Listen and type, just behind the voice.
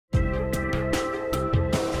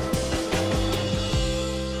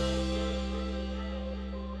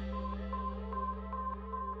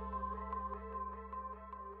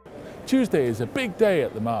Tuesday is a big day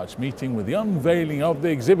at the March meeting with the unveiling of the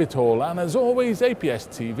exhibit hall, and as always, APS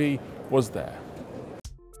TV was there.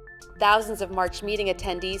 Thousands of March meeting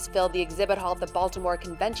attendees filled the exhibit hall at the Baltimore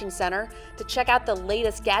Convention Center to check out the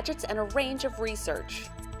latest gadgets and a range of research.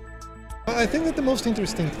 I think that the most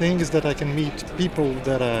interesting thing is that I can meet people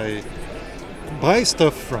that I buy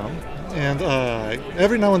stuff from, and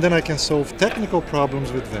every now and then I can solve technical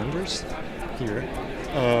problems with vendors here.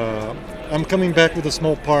 I'm coming back with a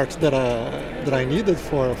small part that I needed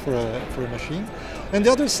for a machine. And the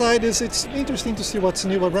other side is it's interesting to see what's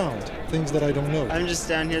new around, things that I don't know. I'm just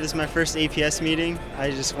down here, this is my first APS meeting.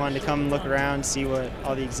 I just wanted to come look around, see what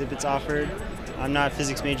all the exhibits offered. I'm not a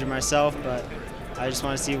physics major myself, but I just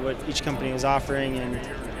want to see what each company was offering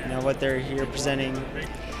and what they're here presenting.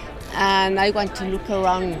 And I want to look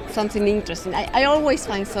around something interesting. I always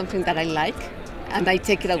find something that I like, and I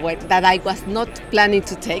take it away, that I was not planning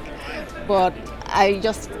to take, but I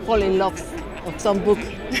just fall in love with some book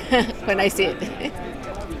when I see it.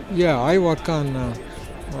 Yeah, I work on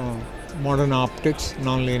modern optics,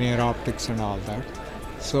 nonlinear optics and all that.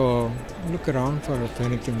 So look around for if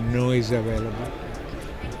anything new is available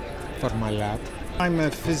for my lab. I'm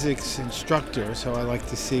a physics instructor, so I like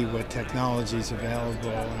to see what technology is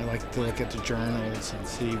available. I like to look at the journals and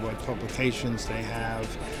see what publications they have.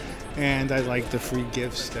 And I like the free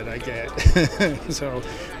gifts that I get. So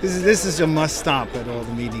this is a must-stop at all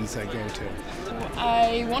the meetings I go to.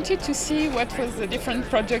 I wanted to see what was the different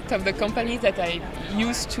project of the company that I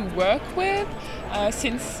used to work with,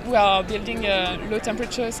 since we are building a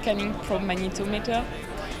low-temperature scanning probe magnetometer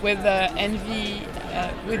with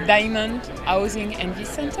with diamond housing NV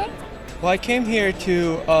center. Well, I came here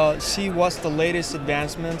to see what's the latest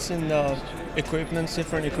advancements in the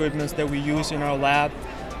different equipments that we use in our lab.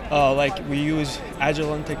 Like we use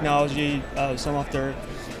Agilent technology, some of their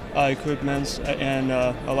equipments, and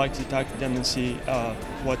I like to talk to them and see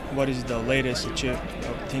what is the latest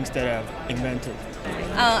things that I've invented.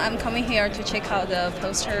 I'm coming here to check out the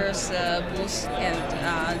posters, booths,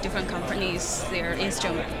 and different companies, their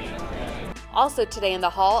instruments. Also today in the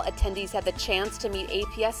hall, attendees had the chance to meet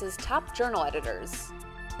APS's top journal editors.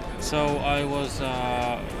 So I was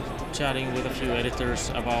chatting with a few editors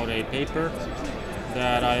about a paper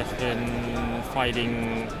that I've been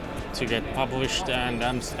fighting to get published, and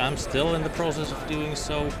I'm still in the process of doing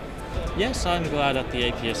so. Yes, I'm glad that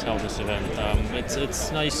the APS held this event.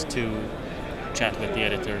 It's nice to chat with the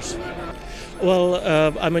editors. Well,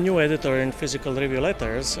 I'm a new editor in Physical Review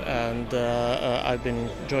Letters, and I've been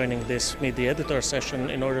joining this Meet the Editor session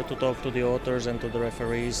in order to talk to the authors and to the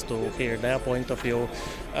referees to hear their point of view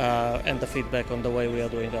and the feedback on the way we are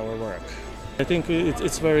doing our work. I think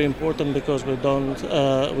it's very important because we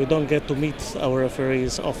don't get to meet our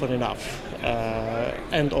referees often enough,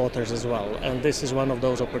 and authors as well. And this is one of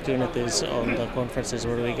those opportunities on the conferences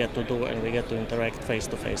where we get to do and we get to interact face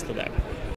to face to them.